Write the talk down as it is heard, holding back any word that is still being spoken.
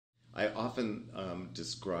I often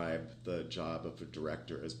describe the job of a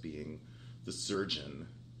director as being the surgeon,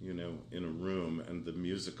 in a room, and the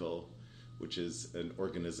musical, which is an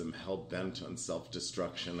organism hell-bent on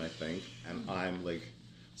self-destruction, I think, and I'm like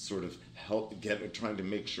sort of trying to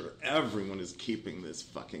make sure everyone is keeping this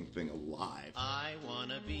fucking thing alive. I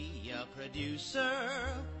wanna be a producer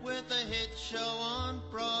with a hit show on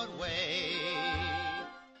Broadway.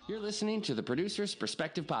 You're listening to the Producer's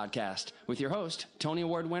Perspective Podcast with your host, Tony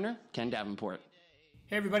Award winner, Ken Davenport.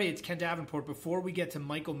 Hey everybody, it's Ken Davenport. Before we get to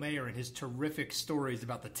Michael Mayer and his terrific stories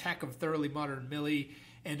about the tech of Thoroughly Modern Millie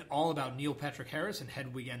and all about Neil Patrick Harris and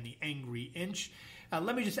Hedwig and the Angry Inch,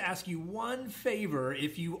 let me just ask you one favor.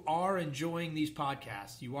 If you are enjoying these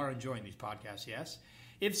podcasts, yes?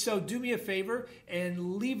 If so, do me a favor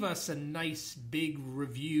and leave us a nice big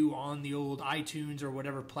review on the old iTunes or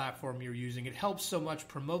whatever platform you're using. It helps so much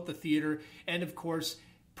promote the theater and, of course,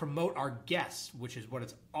 promote our guests, which is what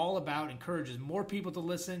it's all about. Encourages more people to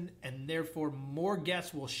listen, and therefore more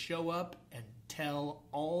guests will show up and tell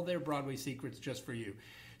all their Broadway secrets just for you.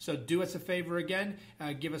 So do us a favor again,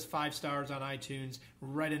 give us 5 stars on iTunes,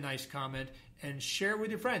 write a nice comment, and share it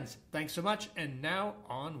with your friends. Thanks so much, and now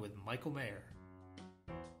on with Michael Mayer.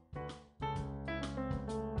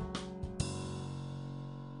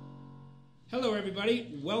 Hello,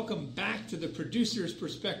 everybody. Welcome back to the Producer's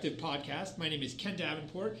Perspective Podcast. My name is Ken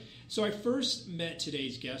Davenport. So I first met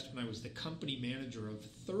today's guest when I was the company manager of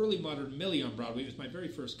Thoroughly Modern Millie on Broadway. It was my very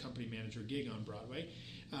first company manager gig on Broadway.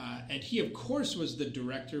 And he, of course, was the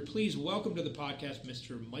director. Please welcome to the podcast,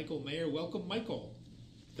 Mr. Michael Mayer. Welcome, Michael.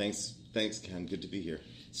 Thanks, Ken. Good to be here.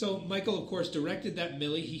 So Michael, of course, directed that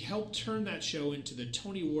Millie. He helped turn that show into the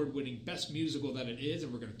Tony Award-winning best musical that it is,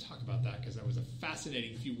 and we're going to talk about that because that was a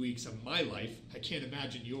fascinating few weeks of my life. I can't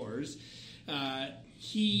imagine yours.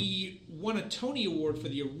 He won a Tony Award for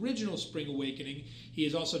the original Spring Awakening. He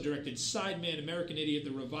has also directed Sideman, American Idiot,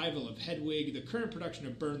 the revival of Hedwig, the current production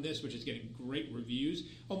of Burn This, which is getting great reviews.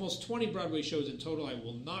 Almost 20 Broadway shows in total. I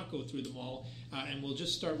will not go through them all, and we'll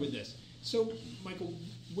just start with this. So, Michael,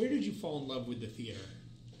 where did you fall in love with the theater?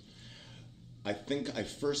 I think I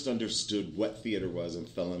first understood what theater was and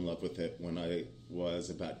fell in love with it when I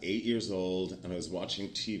was about 8 years old, and I was watching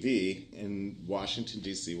TV in Washington,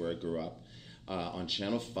 D.C., where I grew up, on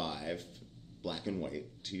Channel 5, black and white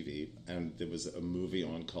TV, and there was a movie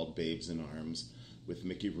on called Babes in Arms with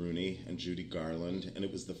Mickey Rooney and Judy Garland, and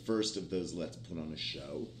it was the first of those Let's Put on a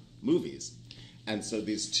Show movies. And so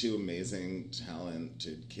these two amazing,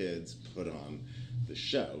 talented kids put on the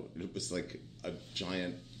show. It was like a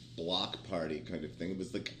giant block party kind of thing. It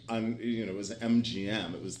was like, it was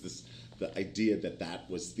MGM. It was the idea that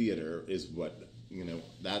was theater is what,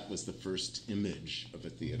 that was the first image of a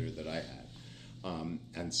theater that I had.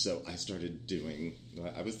 And so I started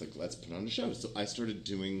I was like, let's put on a show. So I started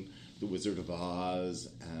doing The Wizard of Oz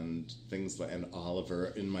and things like, and Oliver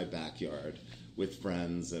in my backyard with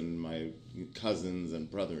friends and my cousins and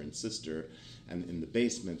brother and sister, and in the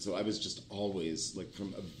basement. So I was just always, like,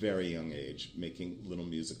 from a very young age, making little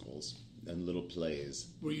musicals and little plays.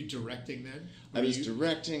 Were you directing then? I was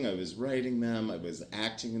directing, I was writing them, I was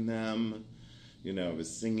acting in them, I was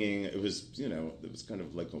singing. It was, it was kind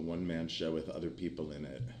of like a one-man show with other people in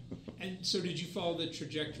it. And so did you follow the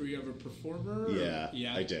trajectory of a performer?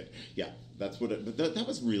 Yeah, I did. Yeah, that's what but that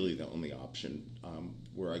was really the only option.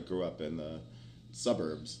 Where I grew up in the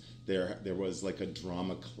suburbs, there was like a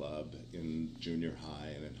drama club in junior high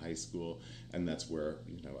and in high school, and that's where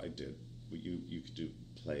I did. You could do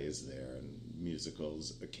plays there and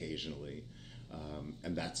musicals occasionally,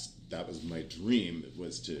 and that was my dream.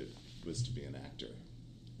 Was to be an actor.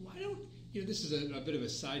 Why don't this is a bit of a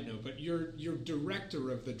side note, but your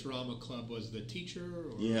director of the drama club was the teacher, or,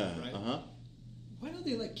 right? Why don't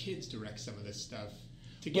they let kids direct some of this stuff?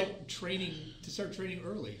 To get training, to start training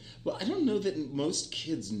early. Well, I don't know that most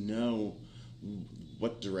kids know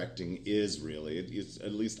what directing is really.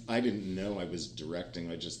 At least I didn't know I was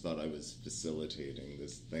directing. I just thought I was facilitating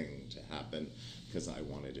this thing to happen because I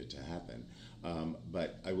wanted it to happen.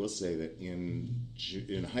 But I will say that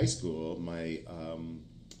in high school,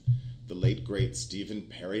 the late great Stephen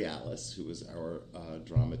Perry-Alice, who was our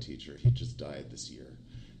drama teacher, he just died this year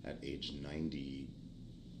at age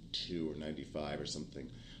 92 or 95 or something.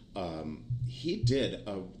 He did,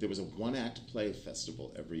 there was a one-act play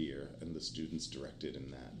festival every year, and the students directed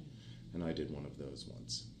in that. And I did one of those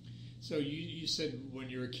once. So you said when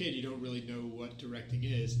you're a kid you don't really know what directing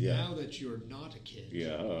is. Yeah. Now that you're not a kid,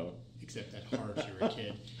 yeah, except at heart you're a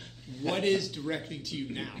kid, what is directing to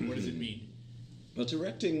you now? What does it mean? Well,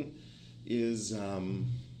 directing is, I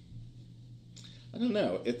don't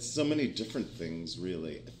know, it's so many different things,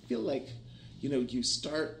 really. I feel like, you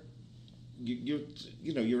start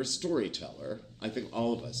you're a storyteller. I think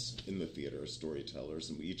all of us in the theater are storytellers,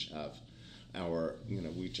 and we each have our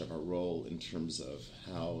role in terms of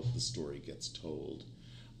how the story gets told.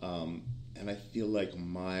 And I feel like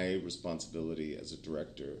my responsibility as a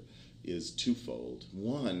director is twofold.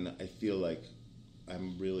 One, I feel like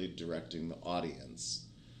I'm really directing the audience.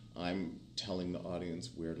 I'm telling the audience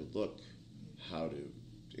where to look, how to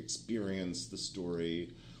experience the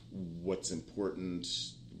story, what's important,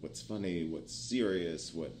 what's funny, what's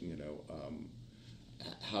serious,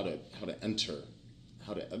 how to enter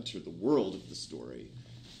the world of the story,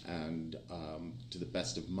 and to the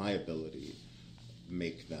best of my ability,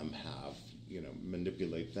 make them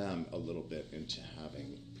manipulate them a little bit into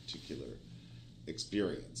having a particular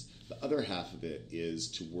experience. The other half of it is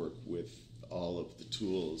to work with all of the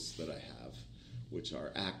tools that I have, which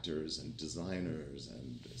are actors and designers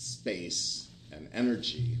and space and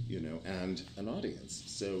energy, and an audience.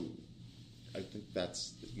 So I think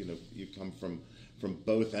that's, you come from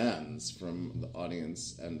both ends, from the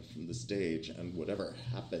audience and from the stage, and whatever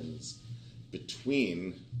happens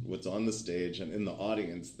between what's on the stage and in the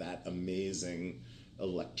audience, that amazing,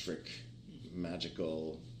 electric,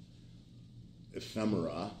 magical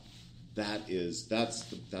ephemera, that's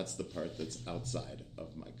the part that's outside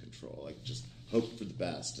of my control. I just hope for the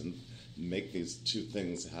best and make these two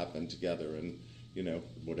things happen together, and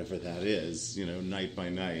whatever that is, night by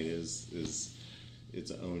night is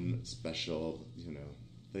its own special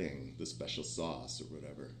thing, the special sauce or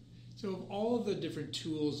whatever. So of all of the different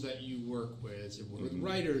tools that you work with, with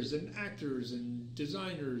writers and actors and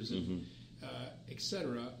designers and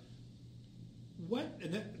etc.,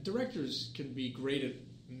 directors can be great at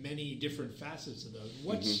many different facets of those.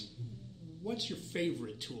 What's your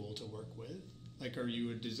favorite tool to work with? Like, are you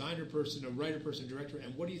a designer person, a writer person, director,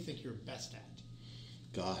 and what do you think you're best at?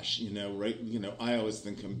 Gosh, I always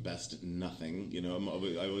think I'm best at nothing.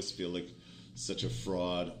 I always feel like such a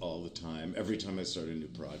fraud all the time. Every time I start a new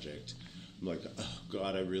project, I'm like, oh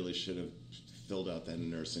God, I really should have filled out that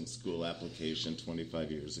nursing school application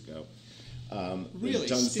 25 years ago. Really?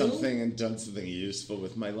 Done something useful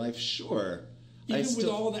with my life. Sure. Even with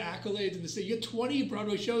all the accolades in the city, you get 20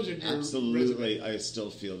 Broadway shows in your absolutely. resume. I still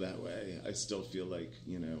feel that way. I still feel like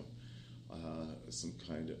some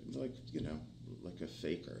kind of like a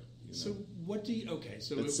faker. So what do you? Okay,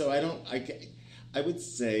 so I would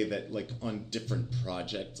say that, like, on different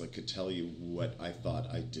projects, I could tell you what I thought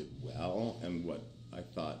I did well and what I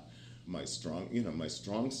thought my strong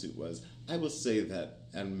suit was. I will say that,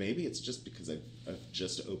 and maybe it's just because I've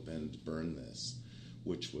just opened Burn This,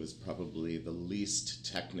 which was probably the least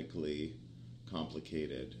technically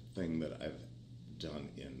complicated thing that I've done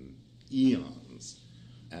in eons.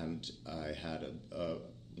 And I had a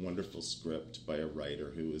wonderful script by a writer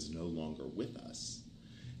who is no longer with us.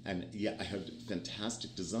 And yeah, I had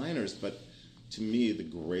fantastic designers, but to me, the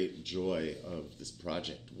great joy of this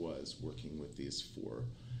project was working with these four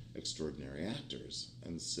extraordinary actors.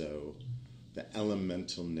 And so the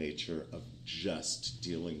elemental nature of just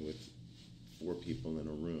dealing with four people in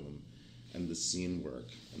a room, and the scene work,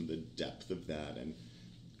 and the depth of that, and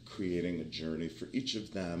creating a journey for each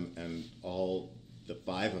of them, and all the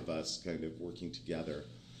five of us kind of working together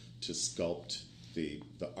to sculpt the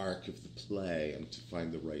arc of the play and to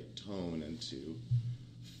find the right tone and to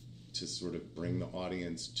sort of bring the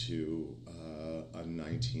audience to a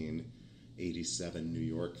 1987 New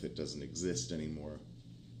York that doesn't exist anymore.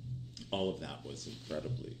 All of that was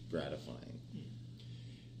incredibly gratifying.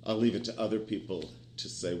 I'll leave it to other people to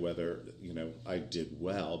say whether I did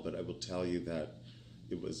well, but I will tell you that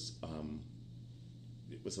it was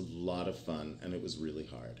a lot of fun, and it was really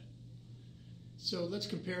hard. So let's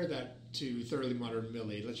compare that to Thoroughly Modern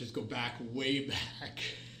Millie. Let's just go way back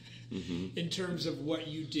in terms of what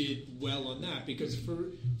you did well on that. Because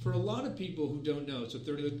for a lot of people who don't know, so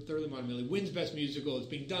Thoroughly Modern Millie wins Best Musical. It's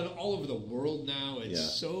being done all over the world now.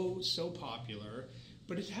 It's so popular.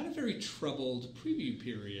 But it's had a very troubled preview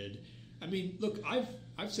period. I mean, look,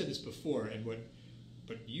 I've said this before,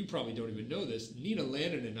 but you probably don't even know this. Nina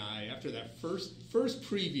Lannon and I, after that first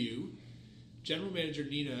preview, general manager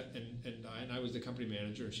Nina and I was the company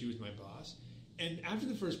manager, and she was my boss. And after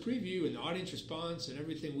the first preview and the audience response and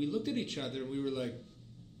everything, we looked at each other and we were like,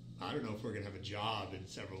 I don't know if we're going to have a job in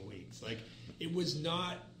several weeks. Like, it was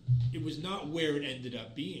not where it ended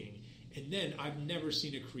up being. And then I've never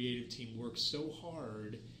seen a creative team work so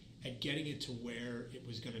hard at getting it to where it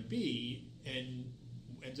was going to be, and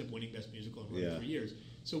ends up winning Best Musical and running for years.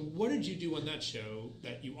 So what did you do on that show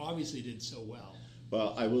that you obviously did so well?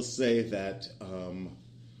 Well, I will say that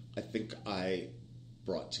I think I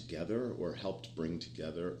brought together or helped bring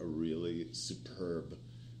together a really superb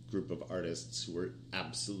group of artists who were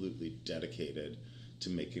absolutely dedicated to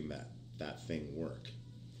making that thing work.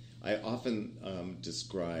 I often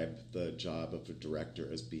describe the job of a director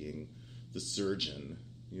as being the surgeon,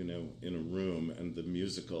 in a room, and the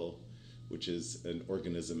musical, which is an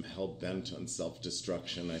organism hell-bent on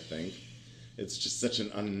self-destruction, I think. It's just such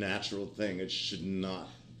an unnatural thing. It should not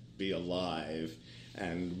be alive,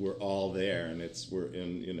 and we're all there, and we're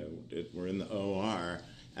in the OR,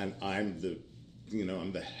 and I'm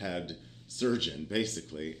the head surgeon,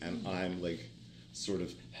 basically, and I'm like sort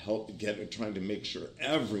of trying to make sure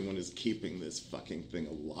everyone is keeping this fucking thing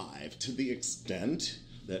alive. To the extent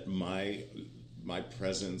that my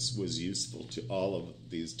presence was useful to all of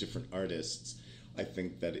these different artists, I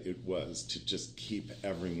think that it was to just keep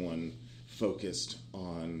everyone focused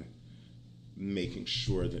on making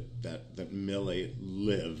sure that Millie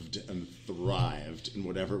lived and thrived in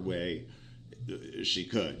whatever way she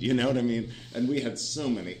could. You know what I mean? And we had so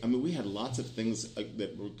many. We had lots of things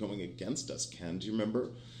that were going against us. Ken, do you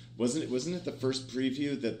remember? Wasn't it the first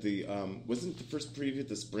preview that the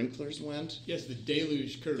sprinklers went? Yes, the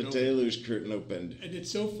deluge curtain. The deluge curtain opened. And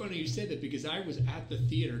it's so funny you say that, because I was at the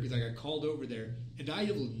theater because I got called over there, and I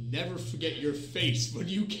will never forget your face when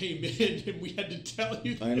you came in and we had to tell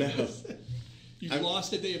you that. I know. You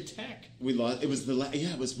lost a day of tech. We lost. It was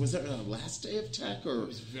was it the last day of tech, or it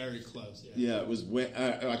was very close. Yeah, it was.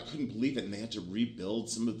 I couldn't believe it, and they had to rebuild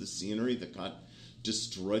some of the scenery that got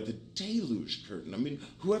destroyed. The deluge curtain.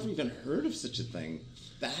 Whoever even heard of such a thing?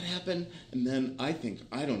 That happened, and then I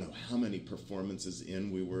don't know how many performances in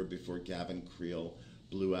we were before Gavin Creel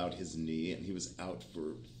blew out his knee, and he was out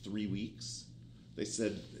for 3 weeks. They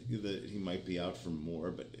said that he might be out for more,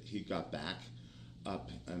 but he got back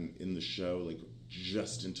up and in the show, like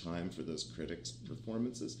just in time for those critics'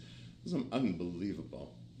 performances. It was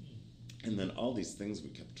unbelievable. And then all these things we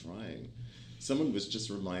kept trying. Someone was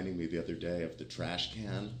just reminding me the other day of the trash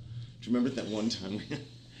can. Do you remember that one time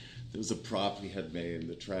there was a prop we had made, and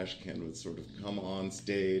the trash can would sort of come on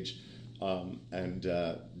stage, and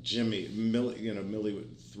Millie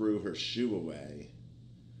threw her shoe away.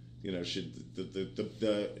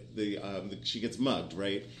 She gets mugged,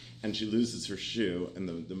 right? And she loses her shoe, and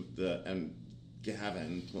and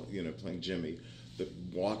Gavin, playing Jimmy, that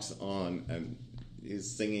walks on and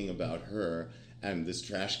is singing about her, and this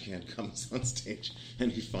trash can comes on stage,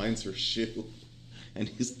 and he finds her shoe, and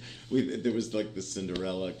there was like the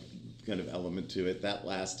Cinderella kind of element to it. That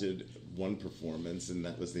lasted one performance, and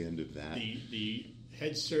that was the end of that. The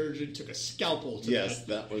head surgeon took a scalpel to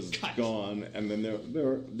that was gone. And then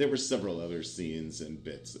there were several other scenes and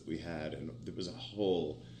bits that we had, and there was a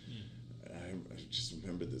whole. I just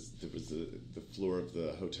remember this. There was the floor of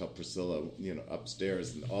the Hotel Priscilla,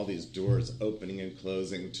 upstairs, and all these doors opening and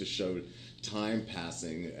closing to show time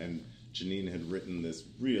passing. And Janine had written this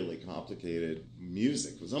really complicated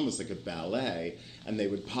music. It was almost like a ballet, and they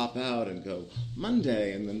would pop out and go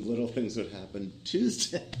Monday, and then little things would happen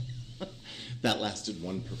Tuesday. That lasted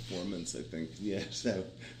one performance, I think. Yeah, so.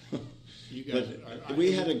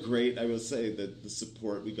 We had a great, I will say that the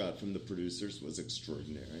support we got from the producers was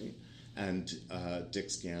extraordinary. And Dick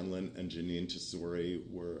Scanlon and Janine Tesori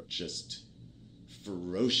were just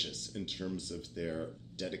ferocious in terms of their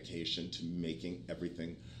dedication to making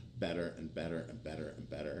everything better and better and better and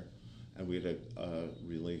better. And we had a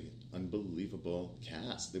really unbelievable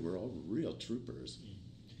cast. They were all real troopers.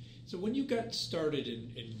 So when you got started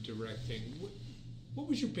in directing, what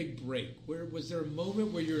was your big break? Was there a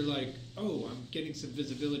moment where you're like, oh, I'm getting some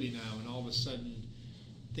visibility now, and all of a sudden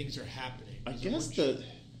things are happening? I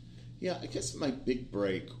guess my big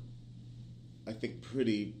break, I think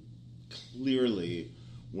pretty clearly,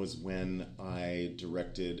 was when I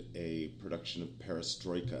directed a production of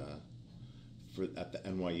Perestroika at the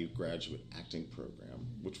NYU graduate acting program,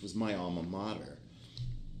 which was my alma mater.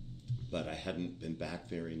 But I hadn't been back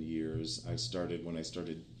there in years. When I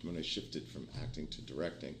shifted from acting to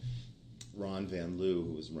directing, Ron Van Loo,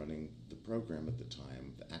 who was running the program at the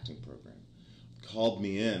time, the acting program, called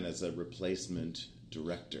me in as a replacement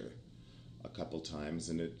director a couple times,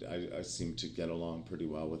 and I seemed to get along pretty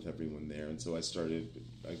well with everyone there. And so I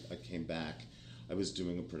came back. I was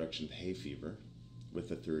doing a production of Hay Fever with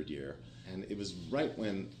the third year, and it was right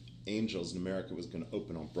when Angels in America was going to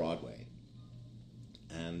open on Broadway.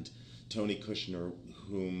 And Tony Kushner,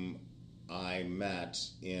 whom I met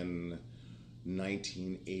in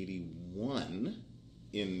 1981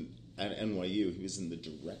 at NYU, he was in the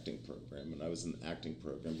directing program, and I was in the acting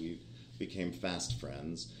program. We became fast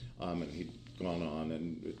friends, and he'd gone on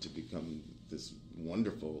to become this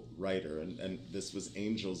wonderful writer. And this was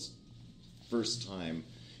Angel's first time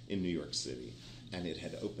in New York City, and it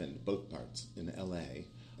had opened both parts in LA.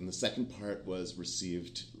 And the second part was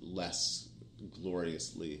received less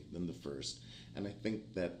gloriously than the first. And I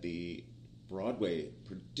think that the Broadway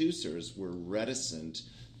producers were reticent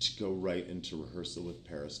to go right into rehearsal with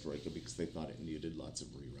Perestroika because they thought it needed lots of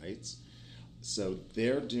rewrites. So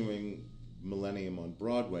they're doing Millennium on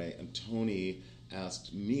Broadway, and Tony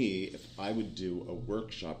asked me if I would do a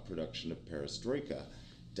workshop production of Perestroika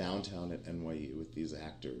downtown at NYU with these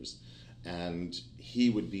actors. And he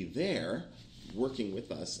would be there working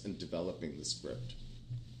with us and developing the script.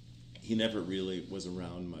 He never really was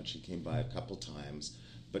around much. He came by a couple times,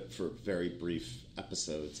 but for very brief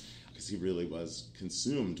episodes, because he really was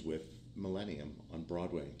consumed with Millennium on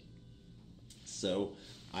Broadway. So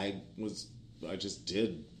I just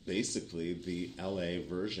did basically the LA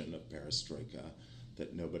version of Perestroika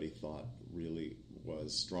that nobody thought really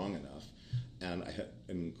was strong enough. And I had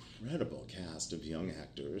an incredible cast of young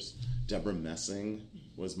actors. Deborah Messing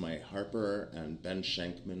was my Harper, and Ben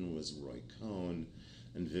Schenkman was Roy Cohn,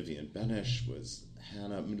 and Vivian Benish was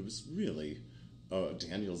Hannah. I mean, it was really,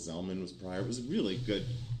 Daniel Zellman was Pryor. It was a really good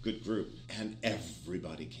group. And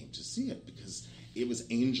everybody came to see it because it was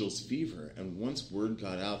Angel's fever. And once word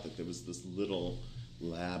got out that there was this little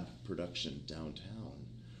lab production downtown,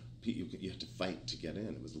 you had to fight to get in.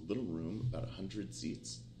 It was a little room, about 100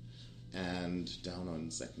 seats, and down on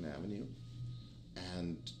 2nd Avenue.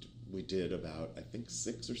 And we did about, I think,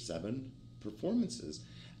 6 or 7 performances.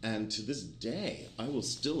 And to this day, I will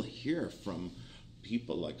still hear from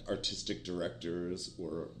people like artistic directors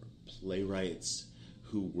or playwrights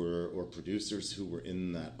or producers who were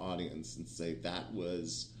in that audience and say that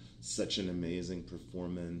was such an amazing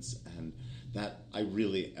performance, and that I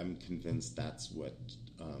really am convinced that's what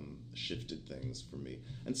shifted things for me.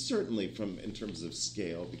 And certainly in terms of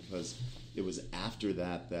scale, because it was after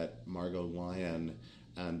that Margot Lyon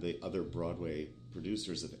and the other Broadway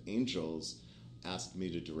producers of Angels asked me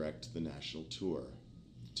to direct the national tour,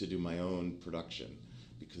 to do my own production,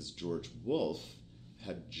 because George Wolfe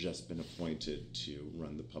had just been appointed to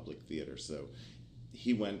run the Public Theater. So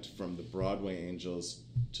he went from the Broadway Angels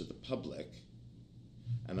to the Public,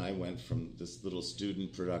 and I went from this little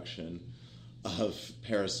student production of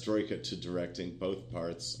Perestroika to directing both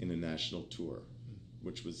parts in a national tour,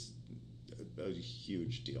 which was a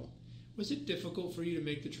huge deal. Was it difficult for you to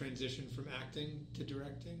make the transition from acting to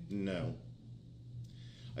directing? No.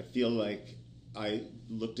 I feel like I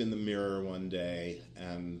looked in the mirror one day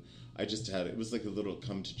and it was like a little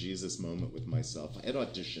come to Jesus moment with myself. I had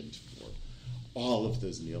auditioned for all of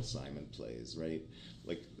those Neil Simon plays, right?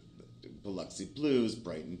 Like Biloxi Blues,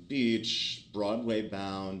 Brighton Beach, Broadway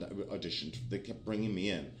Bound. I auditioned. They kept bringing me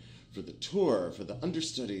in for the tour, for the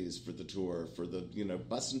understudies for the tour, for the,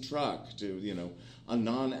 bus and truck, to, a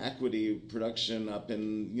non-equity production up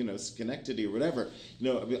in, Schenectady or whatever.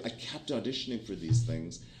 I kept auditioning for these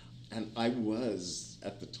things. And I was,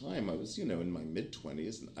 at the time, in my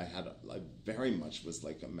mid-20s, and I very much was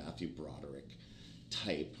like a Matthew Broderick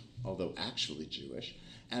type, although actually Jewish,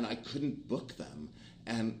 and I couldn't book them.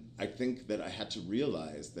 And I think that I had to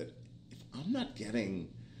realize that if I'm not getting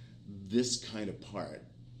this kind of part,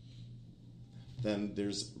 then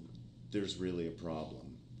there's really a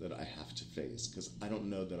problem that I have to face, because I don't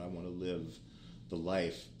know that I want to live the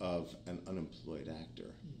life of an unemployed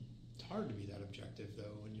actor. It's hard to be that objective,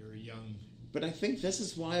 though, when you're young. But I think this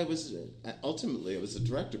is why I was a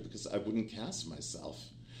director, because I wouldn't cast myself.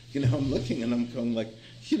 I'm looking and I'm going like,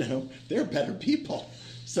 they're better people.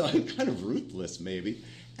 So I'm kind of ruthless, maybe.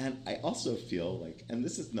 And I also feel like, and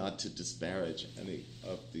this is not to disparage any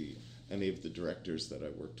of the directors that I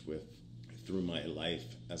worked with through my life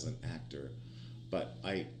as an actor, but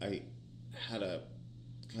I had a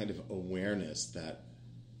kind of awareness that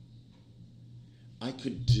I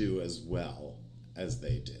could do as well as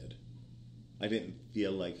they did. I didn't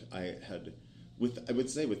feel like I had, I would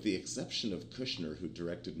say with the exception of Kushner, who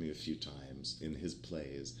directed me a few times in his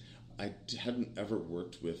plays, I hadn't ever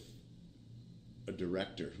worked with a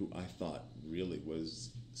director who I thought really was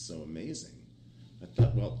so amazing. I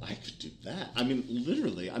thought, well, I could do that. I mean,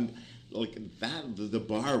 literally, I'm like that. The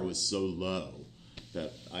bar was so low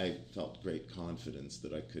that I felt great confidence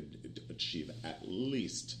that I could achieve at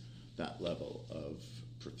least that level of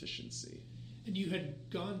proficiency. And you had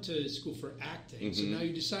gone to school for acting, so now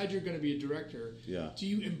you decide you're going to be a director. Yeah. Do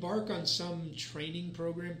you embark on some training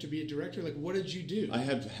program to be a director? Like, what did you do? I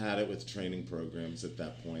had it with training programs at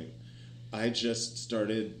that point. I just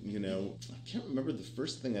started, I can't remember the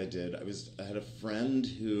first thing I did. I had a friend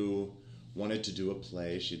who wanted to do a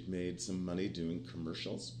play. She'd made some money doing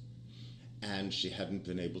commercials, and she hadn't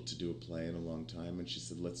been able to do a play in a long time, and she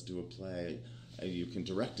said, let's do a play. You can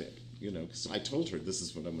direct it, So I told her, this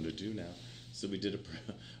is what I'm going to do now. So we did a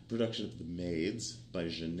production of The Maids by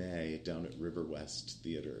Genet down at River West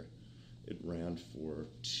Theater. It ran for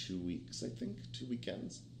 2 weeks, I think, 2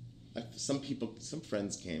 weekends. Some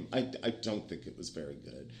friends came. I don't think it was very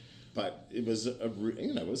good, but it was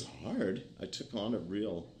it was hard. I took on a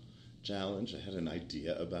real challenge. I had an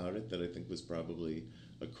idea about it that I think was probably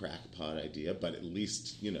a crackpot idea, but at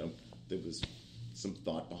least, there was some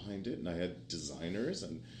thought behind it, and I had designers,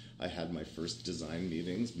 and I had my first design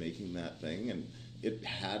meetings making that thing, and there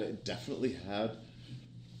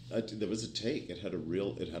was a take. It had a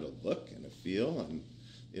look and a feel, and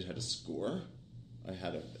it had a score. I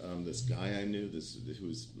had this guy I knew,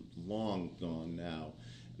 who's long gone now,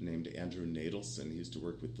 named Andrew Nadelson. He used to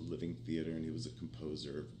work with the Living Theater, and he was a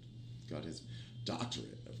composer, got his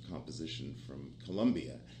doctorate of composition from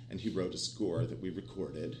Columbia, and he wrote a score that we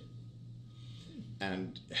recorded,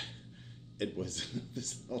 and it was,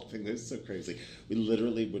 this whole thing was so crazy. We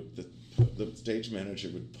literally the stage manager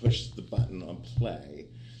would push the button on play,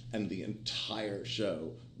 and the entire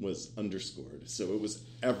show was underscored. So it was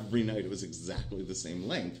every night, it was exactly the same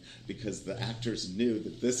length, because the actors knew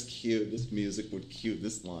that this music would cue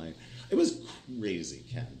this line. It was crazy,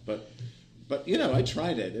 Ken. But I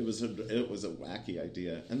tried it. It was a wacky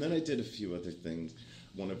idea. And then I did a few other things,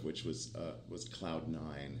 one of which was Cloud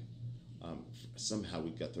 9. Somehow we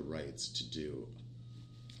got the rights to do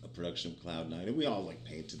a production of Cloud 9, and we all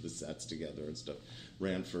painted the sets together and stuff.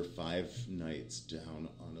 Ran for 5 nights down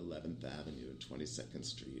on 11th Avenue and 22nd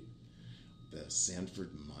Street. The Sanford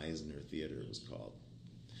Meisner Theater it was called.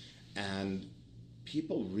 And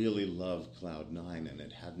people really loved Cloud 9, and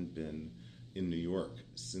it hadn't been in New York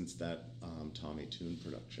since that Tommy Tune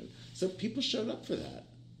production. So people showed up for that.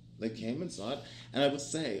 They came and saw it, and I would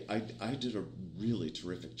say I did a really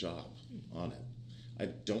terrific job on it. I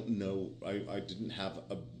don't know, I didn't have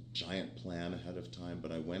a giant plan ahead of time,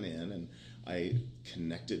 but I went in and I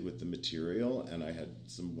connected with the material, and I had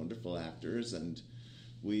some wonderful actors, and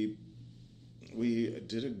we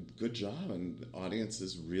did a good job, and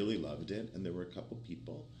audiences really loved it. And there were a couple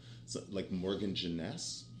people, like Morgan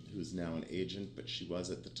Jeunesse, who's now an agent, but she was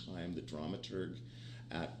at the time the dramaturg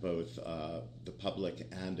at both the Public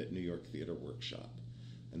and at New York Theater Workshop.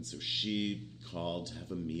 And so she called to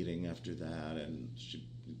have a meeting after that, and she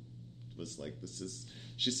was like,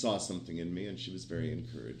 she saw something in me, and she was very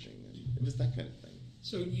encouraging, and it was that kind of thing.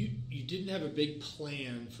 So you didn't have a big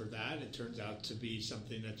plan for that. It turns out to be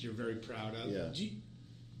something that you're very proud of. Yeah.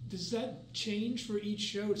 Does that change for each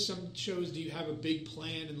show? Some shows, do you have a big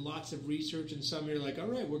plan and lots of research, and some you're like, all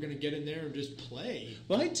right, we're going to get in there and just play?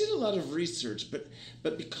 Well, I did a lot of research,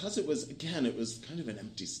 but because it was kind of an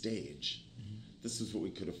empty stage. This is what we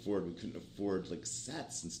could afford. We couldn't afford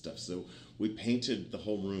sets and stuff, so we painted the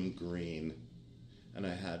whole room green, and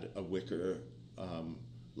I had a wicker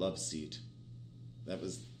love seat. That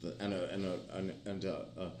was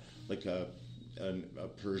a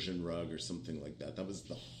Persian rug or something like that. That was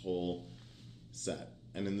the whole set.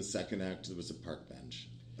 And in the second act, there was a park bench.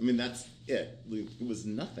 I mean, that's it. It was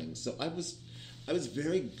nothing. So I was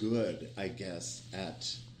very good, I guess,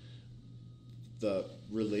 at the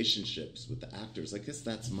relationships with the actors. I guess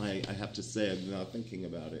that's I have to say, I'm now thinking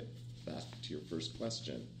about it, back to your first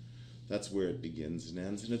question, that's where it begins and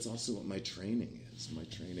ends, and it's also what my training is. My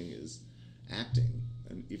training is acting,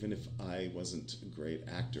 and even if I wasn't a great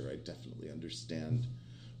actor, I definitely understand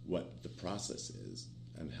what the process is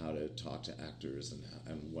and how to talk to actors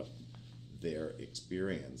and what their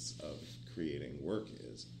experience of creating work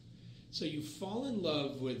is. So you fall in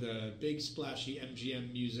love with a big splashy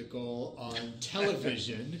MGM musical on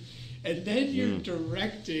television, and then you're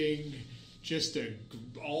directing just a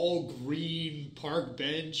all green park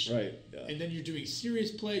bench, right? Yeah. And then you're doing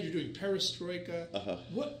serious plays. You're doing Perestroika.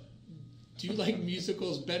 What do you like?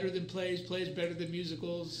 Musicals better than plays? Plays better than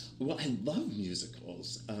musicals? Well, I love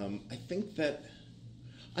musicals. I think that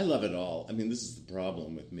I love it all. I mean, this is the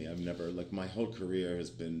problem with me. I've never my whole career has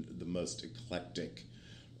been the most eclectic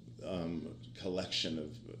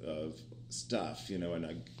collection of stuff, and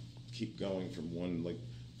I keep going from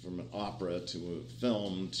from an opera to a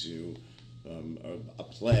film to a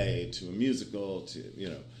play to a musical to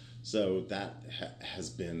so that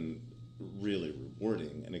has been really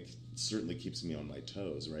rewarding, and it certainly keeps me on my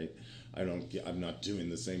toes. Right, I'm not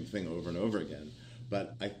doing the same thing over and over again,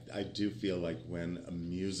 but I do feel like when a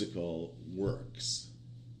musical works,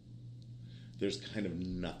 there's kind of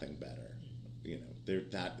nothing better.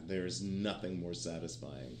 There's nothing more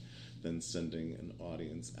satisfying than sending an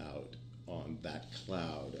audience out on that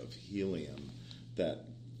cloud of helium that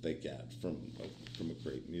they get from a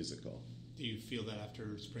great musical. Do you feel that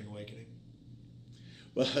after Spring Awakening?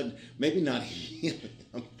 Well, maybe not helium.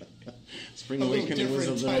 Spring A little Awakening was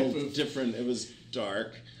a different little type of- different. It was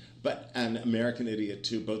dark, and American Idiot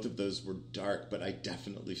too. Both of those were dark, but I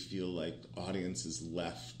definitely feel like audiences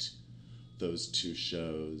left those two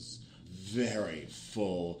shows very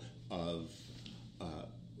full of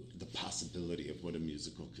the possibility of what a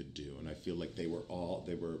musical could do, and I feel like they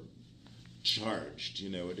were charged.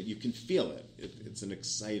 You can feel it. It's an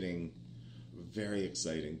exciting, very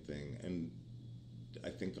exciting thing, and I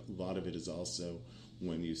think a lot of it is also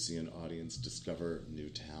when you see an audience discover new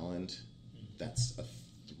talent. That's a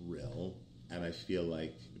thrill, and I feel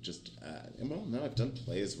like now I've done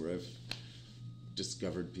plays where I've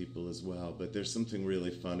discovered people as well, but there's something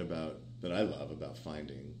really fun that I love about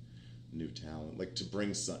finding new talent, like to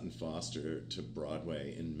bring Sutton Foster to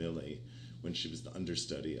Broadway in Millie when she was the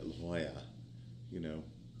understudy at La Jolla,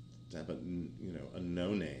 to have a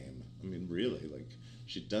no-name. I mean, really, like,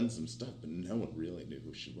 she'd done some stuff, but no one really knew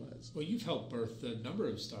who she was. Well, you've helped birth a number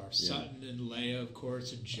of stars. Yeah. Sutton and Leia, of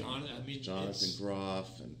course, and Jonathan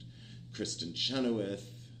Groff and Kristen Chenoweth.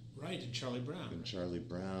 Right, and Charlie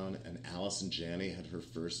Brown. And Allison Janney had her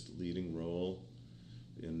first leading role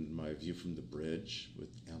in My View from the Bridge with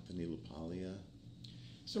Anthony LaPaglia.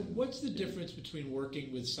 So what's the difference between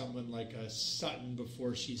working with someone like a Sutton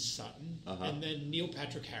before she's Sutton and then Neil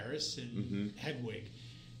Patrick Harris and Hedwig?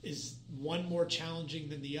 Is one more challenging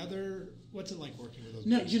than the other? What's it like working with those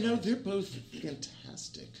stars? They're both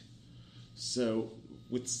fantastic. So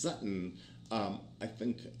with Sutton, I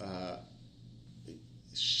think that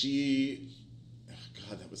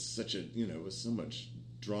was it was so much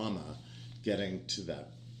drama getting to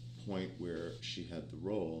that point where she had the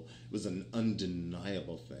role. It was an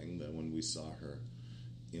undeniable thing that when we saw her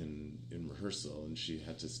in rehearsal and she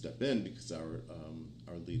had to step in because our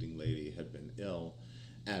leading lady had been ill,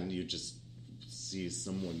 and you just see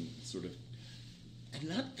someone sort of, and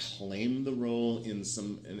not claim the role in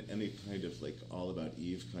any kind of like All About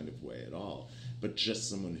Eve kind of way at all, but just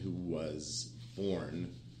someone who was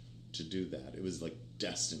born to do that. It was like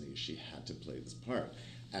destiny. She had to play this part.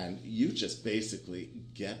 And you just basically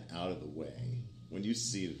get out of the way when you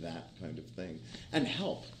see that kind of thing and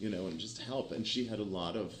help, and just help. And she had a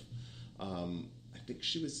lot of, I think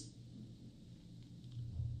she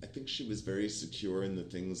was very secure in the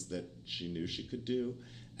things that she knew she could do.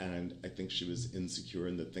 And I think she was insecure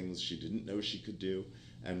in the things she didn't know she could do.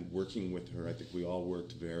 And working with her, I think we all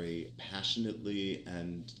worked very passionately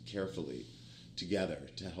and carefully together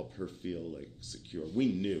to help her feel like secure.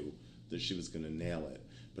 We knew that she was going to nail it,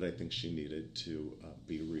 but I think she needed to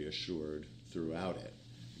be reassured throughout it,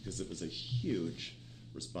 because it was a huge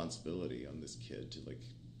responsibility on this kid to like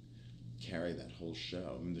carry that whole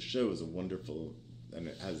show. I mean, the show is a wonderful, and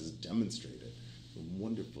it has demonstrated, a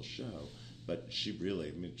wonderful show, but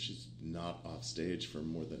she's not off stage for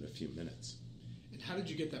more than a few minutes. And how did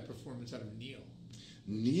you get that performance out of Neil?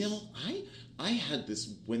 Neil, I had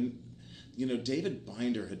this when, David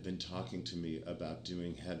Binder had been talking to me about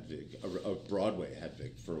doing Hedwig, a Broadway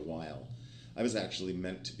Hedwig, for a while. I was actually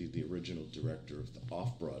meant to be the original director of the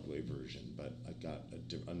off-Broadway version, but I got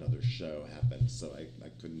another show happened, so I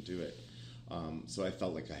couldn't do it. So I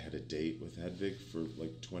felt like I had a date with Hedwig for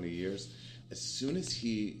like 20 years. As soon as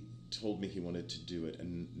he told me he wanted to do it,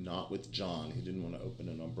 and not with John, he didn't want to open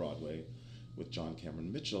it on Broadway with John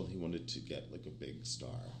Cameron Mitchell, he wanted to get like a big star.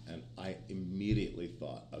 And I immediately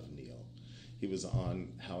thought of Neil. He was on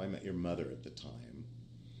How I Met Your Mother at the time,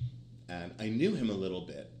 and I knew him a little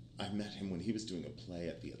bit. I met him when he was doing a play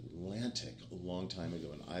at the Atlantic a long time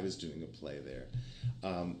ago, and I was doing a play there.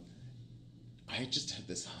 I just had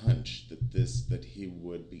this hunch that he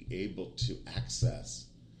would be able to access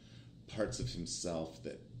parts of himself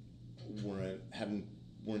that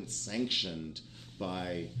weren't sanctioned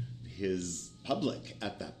by his public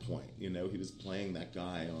at that point. He was playing that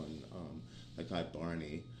guy on that guy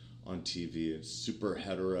Barney on TV, a super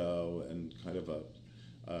hetero and kind of a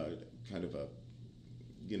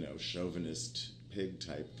chauvinist pig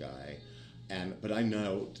type guy. But I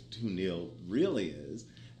know who Neil really is,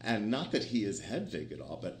 and not that he is Hedwig at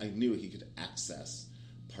all, but I knew he could access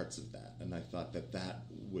parts of that, and I thought that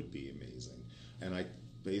would be amazing. And I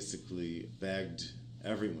basically begged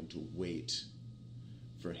everyone to wait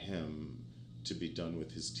for him to be done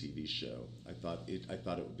with his TV show. I thought it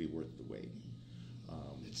would be worth the wait.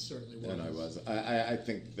 It certainly was. And I was. I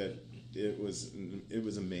think that it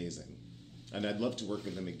was amazing, and I'd love to work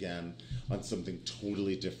with him again on something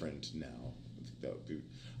totally different now.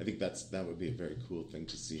 I think that would be a very cool thing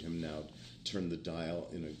to see him now turn the dial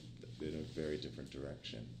in a very different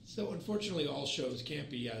direction. So unfortunately, all shows can't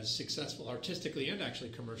be as successful artistically and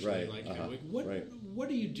actually commercially like Hedwig. What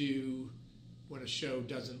do you do when a show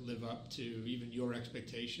doesn't live up to even your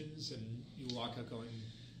expectations and you walk out going...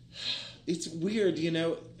 It's weird,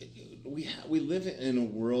 we live in a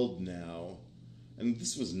world now, and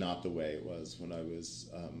this was not the way it was when I was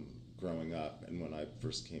growing up and when I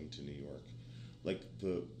first came to New York. Like,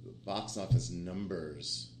 the box office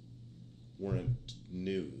numbers weren't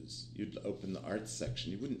news. You'd open the arts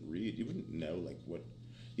section, you wouldn't read, you wouldn't know, like, what...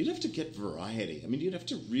 You'd have to get variety. I mean, you'd have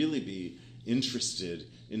to really be interested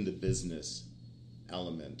in the business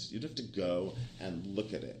element. You'd have to go and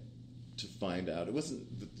look at it to find out. It wasn't,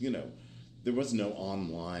 there was no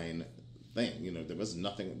online thing. There was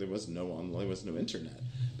nothing, there was no online, there was no internet.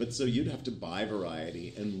 But so you'd have to buy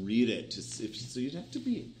variety and read it. So you'd have to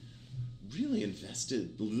be really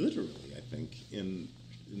invested, literally, I think, in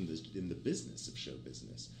the business of show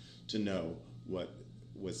business to know what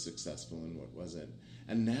was successful and what wasn't.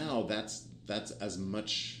 And now that's as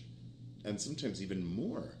much, and sometimes even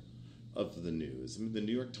more, of the news. I mean, the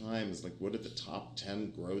New York Times, like, what are the top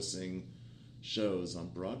 10 grossing shows on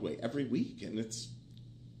Broadway every week? And it's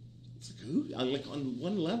like, who? Like, on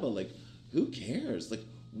one level, like, who cares? Like,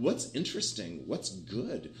 what's interesting? What's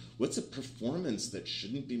good? What's a performance that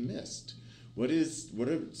shouldn't be missed?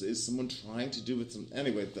 Is someone trying to do with some...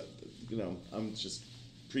 Anyway, I'm just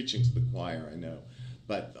preaching to the choir, I know.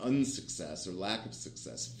 But unsuccess or lack of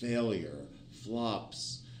success, failure,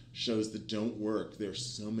 flops, shows that don't work, there are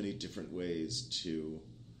so many different ways to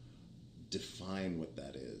define what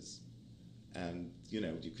that is. And,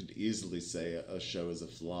 you could easily say a show is a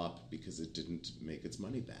flop because it didn't make its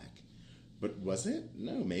money back. But was it?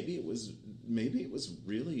 No, maybe it was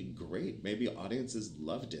really great. Maybe audiences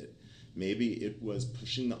loved it. Maybe it was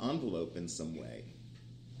pushing the envelope in some way.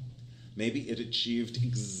 Maybe it achieved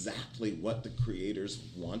exactly what the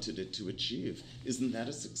creators wanted it to achieve. Isn't that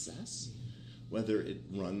a success? Whether it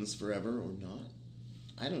runs forever or not,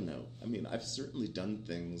 I don't know. I mean, I've certainly done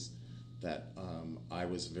things that I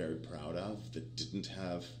was very proud of that didn't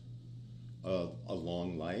have a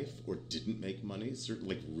long life or didn't make money.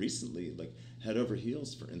 Certainly, like recently, like Head Over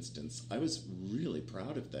Heels, for instance, I was really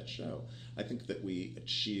proud of that show. I think that we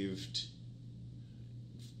achieved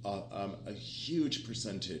a huge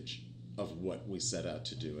percentage of what we set out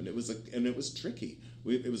to do, and it was tricky.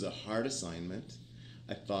 It was a hard assignment.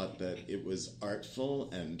 I thought that it was artful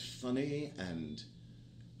and funny and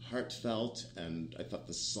heartfelt, and I thought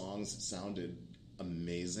the songs sounded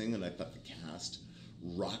amazing, and I thought the cast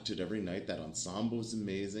rocked it every night. That ensemble was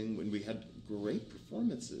amazing, when we had great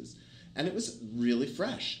performances, and it was really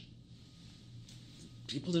fresh.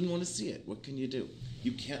 People didn't want to see it. What can you do?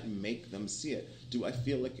 You can't make them see it. Do I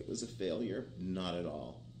feel like it was a failure? Not at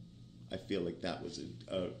all. I feel like that was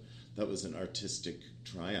an artistic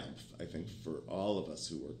triumph, I think, for all of us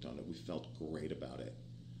who worked on it. We felt great about it.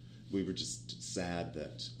 We were just sad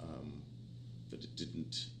that it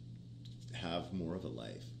didn't have more of a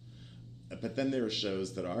life. But then there are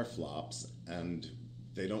shows that are flops, and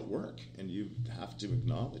they don't work, and you have to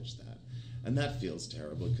acknowledge that. And that feels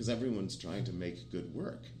terrible, because everyone's trying to make good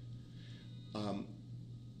work.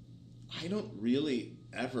 I don't really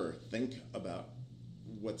ever think about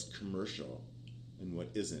what's commercial and what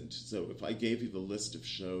isn't. So if I gave you the list of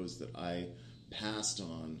shows that I passed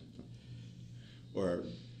on or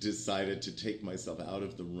decided to take myself out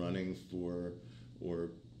of the running for,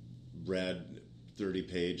 or read 30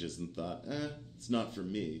 pages and thought, it's not for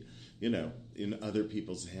me, in other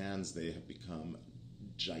people's hands they have become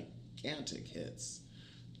gigantic hits.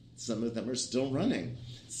 Some of them are still running.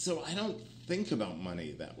 So I don't think about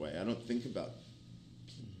money that way. I don't think about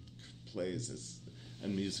plays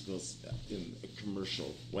and musicals in a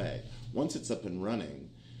commercial way. Once it's up and running,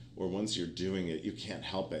 or once you're doing it, you can't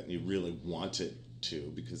help it, and you really want it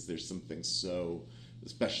to, because there's something so,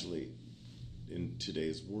 especially in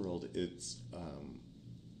today's world, it's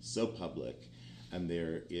so public, and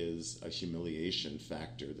there is a humiliation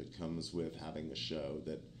factor that comes with having a show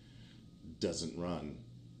that doesn't run,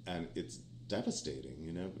 and it's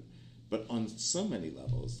devastating, But on so many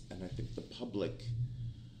levels, and I think the public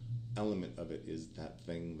element of it is that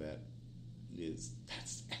thing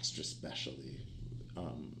that's extra specially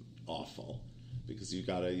awful, because you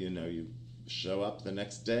gotta, you show up the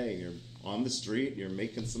next day, you're on the street, you're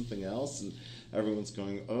making something else, and everyone's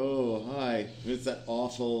going, oh, hi. And it's that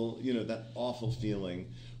awful feeling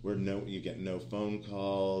where you get no phone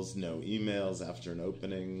calls, no emails after an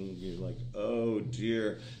opening. You're like, oh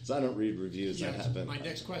dear. So I don't read reviews. Yeah, I haven't. My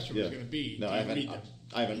next question was going to be, no, do you read them?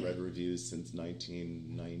 I haven't read reviews since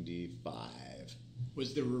 1995.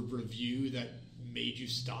 Was there a review that made you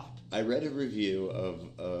stop? I read a review of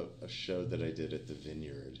a show that I did at the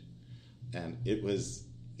Vineyard, and it was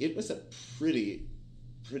a pretty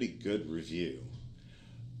pretty good review.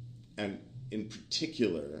 And in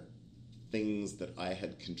particular, things that I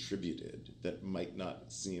had contributed that might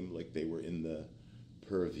not seem like they were in the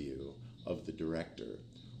purview of the director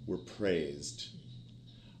were praised,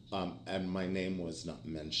 and my name was not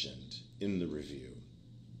mentioned in the review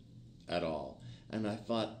at all. And I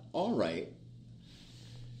thought, all right,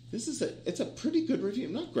 it's a pretty good review.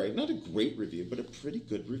 Not great, not a great review, but a pretty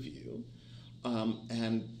good review.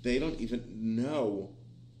 And they don't even know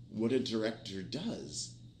what a director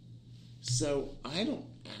does. So I don't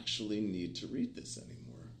actually need to read this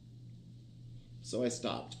anymore. So I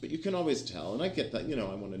stopped. But you can always tell, and I get that,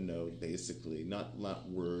 I want to know basically, not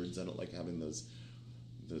words. I don't like having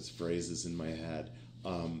those phrases in my head.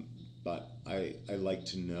 But I like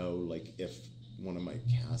to know, like, if one of my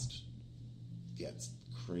cast gets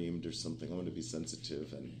creamed or something, I want to be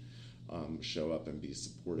sensitive and show up and be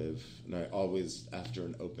supportive. And I always, after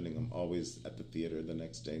an opening, I'm always at the theater the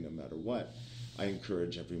next day, no matter what. I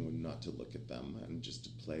encourage everyone not to look at them and just to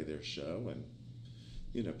play their show. And,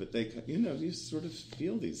 but they, you sort of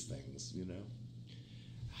feel these things,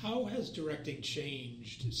 How has directing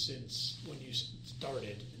changed since when you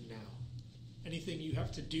started and now? Anything you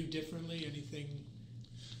have to do differently? Anything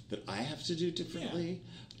that I have to do differently?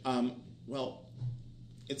 Yeah. Well,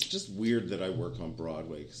 it's just weird that I work on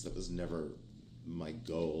Broadway because that was never my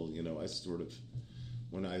goal. I sort of,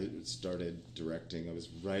 when I started directing, I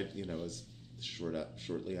was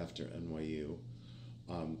shortly after NYU,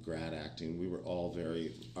 grad acting. We were all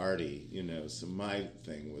very arty, so my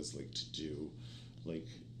thing was like to do like,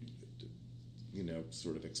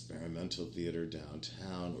 sort of experimental theater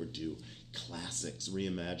downtown, or do classics,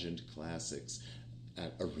 reimagined classics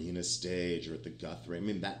at Arena Stage or at the Guthrie. I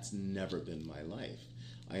mean, that's never been my life.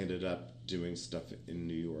 I ended up doing stuff in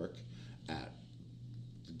New York at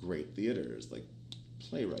great theaters like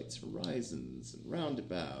Playwrights Horizons and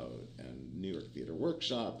Roundabout and New York Theater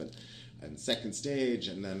Workshop and Second Stage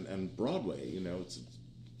and Broadway, it's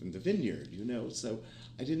in the Vineyard, So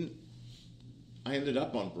I ended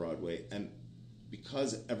up on Broadway, and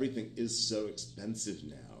because everything is so expensive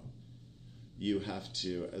now, you have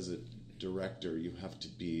to, as a director, you have to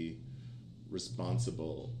be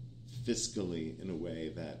responsible fiscally in a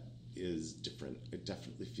way that is different. I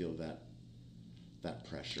definitely feel that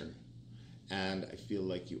pressure. And I feel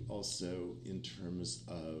like you also, in terms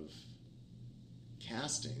of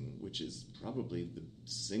casting, which is probably the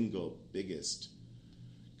single biggest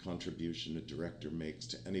contribution a director makes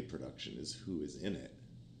to any production, is who is in it.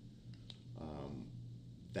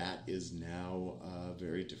 That is now a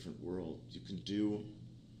very different world. You can do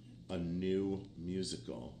a new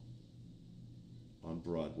musical on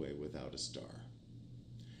Broadway without a star.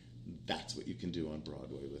 That's what you can do on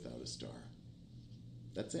Broadway without a star.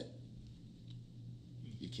 That's it.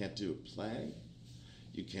 You can't do a play.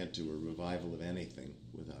 You can't do a revival of anything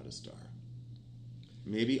without a star.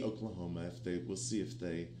 Maybe Oklahoma, we'll see if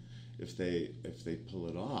they pull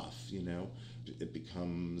it off. It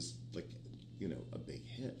becomes like a big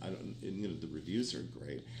hit. The reviews are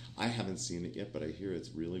great. I haven't seen it yet, but I hear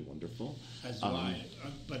it's really wonderful. As do I.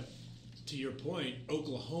 But to your point,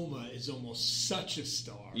 Oklahoma is almost such a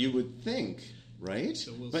star. You would think, right?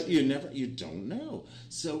 So but see. You don't know.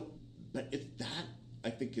 So, but that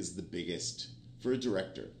I think is the biggest for a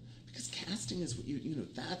director, because casting is what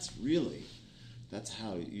that's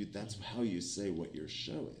how you say what your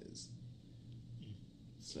show is.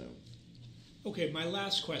 So. Okay, my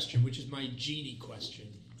last question, which is my genie question.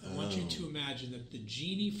 I want you to imagine that the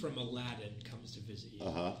genie from Aladdin comes to visit you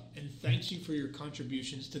and thanks you for your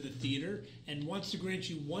contributions to the theater and wants to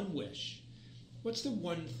grant you one wish. What's the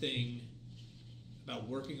one thing about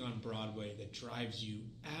working on Broadway that drives you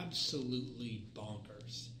absolutely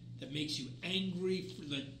bonkers, that makes you angry,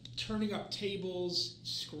 like turning up tables,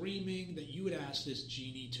 screaming, that you would ask this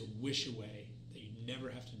genie to wish away, that you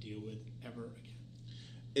never have to deal with ever again?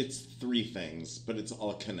 It's three things, but it's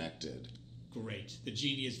all connected. Great. The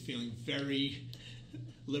genie is feeling very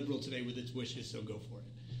liberal today with its wishes, so go for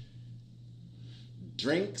it.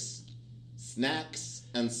 Drinks, snacks,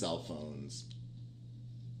 and cell phones.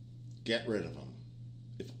 Get rid of them.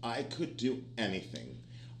 If I could do anything,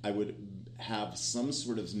 I would have some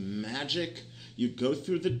sort of magic. You'd go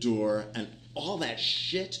through the door and all that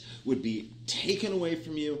shit would be taken away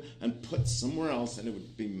from you and put somewhere else, and it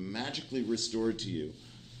would be magically restored to you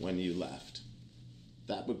when you left.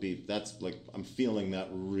 That's like, I'm feeling that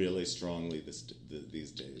really strongly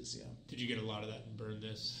these days, yeah. Did you get a lot of that in Burn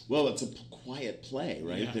This? Well, it's a quiet play,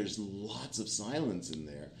 right? Yeah. There's lots of silence in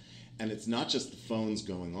there. And it's not just the phones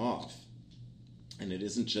going off. And it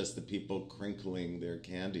isn't just the people crinkling their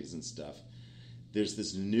candies and stuff. there's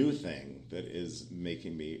this new thing that is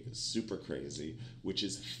making me super crazy, which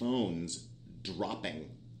is phones dropping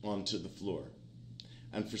onto the floor.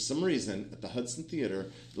 And for some reason, at the Hudson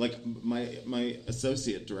Theater, like my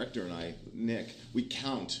associate director and I, Nick, we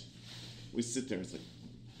count. We sit there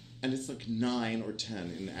and it's like 9 or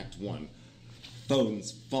 10 in Act 1.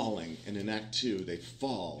 Phones falling, and in Act 2, they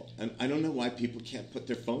fall. And I don't know why people can't put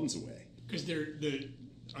their phones away. Because the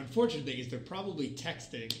unfortunate thing is they're probably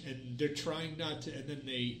texting, and they're trying not to, and then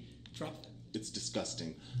they drop them. It's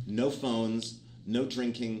disgusting. No phones, no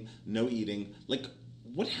drinking, no eating. Like,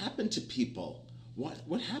 what happened to people?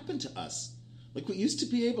 What happened to us? Like, we used to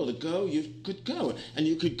be able to go, you could go, and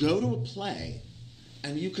you could go to a play,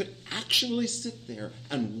 and you could actually sit there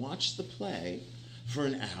and watch the play for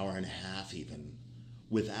an hour and a half even,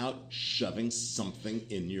 without shoving something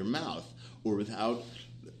in your mouth, or without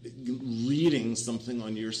reading something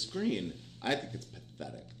on your screen. I think it's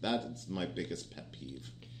pathetic. That's my biggest pet peeve.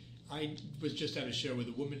 I was just at a show where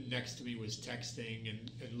the woman next to me was texting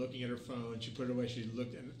and looking at her phone. She put it away. She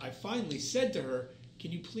looked, and I finally said to her,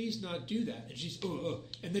 "Can you please not do that?" And she's,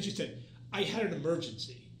 and then she said, "I had an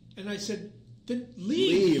emergency." And I said, "Then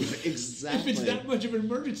leave." Exactly. If it's that much of an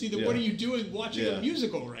emergency, then what are you doing watching a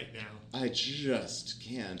musical right now? I just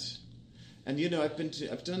can't. And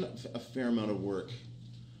I've done a fair amount of work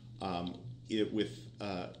with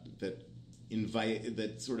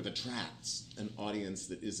that sort of attracts an audience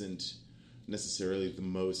that isn't necessarily the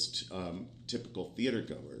most typical theater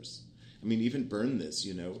goers. I mean, even Burn This,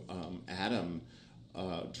 Adam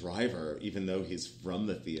Driver, even though he's from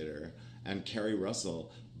the theater, and Kerry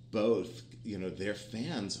Russell, both, their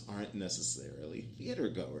fans aren't necessarily theater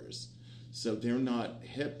goers. So they're not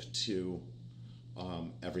hip to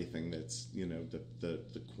everything that's,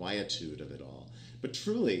 the quietude of it all. But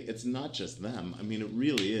truly, it's not just them. I mean, it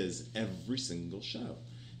really is every single show.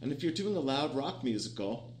 And if you're doing a loud rock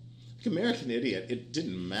musical, like American Idiot, it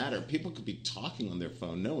didn't matter. People could be talking on their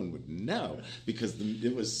phone. No one would know, because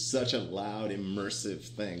it was such a loud, immersive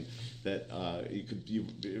thing that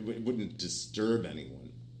it wouldn't disturb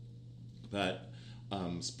anyone. But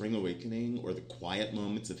Spring Awakening, or the quiet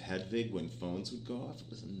moments of Hedwig when phones would go off, it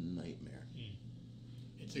was a nightmare.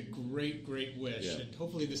 It's a great, great wish, and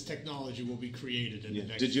hopefully this technology will be created in the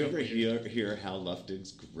next. Did you ever hear Hal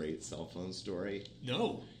Luftig's great cell phone story?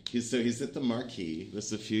 No. He's at the Marquee. This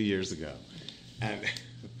is a few years ago, and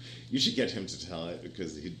you should get him to tell it,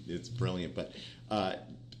 because it's brilliant. But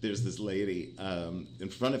there's this lady in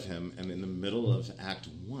front of him, and in the middle of Act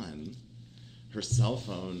 1, her cell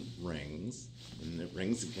phone rings, and it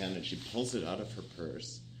rings again, and she pulls it out of her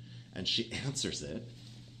purse, and she answers it.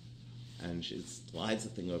 And she slides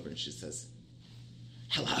the thing over and she says,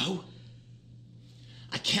 "Hello?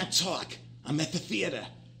 I can't talk. I'm at the theater.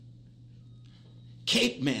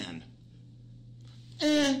 Cape Man."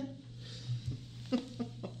 There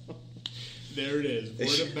it is.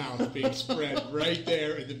 Word of mouth being spread right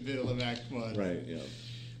there in the middle of Act 1. Right, yeah.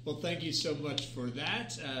 Well, thank you so much for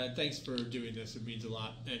that. Thanks for doing this. It means a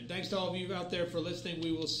lot. And thanks to all of you out there for listening.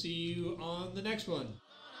 We will see you on the next one.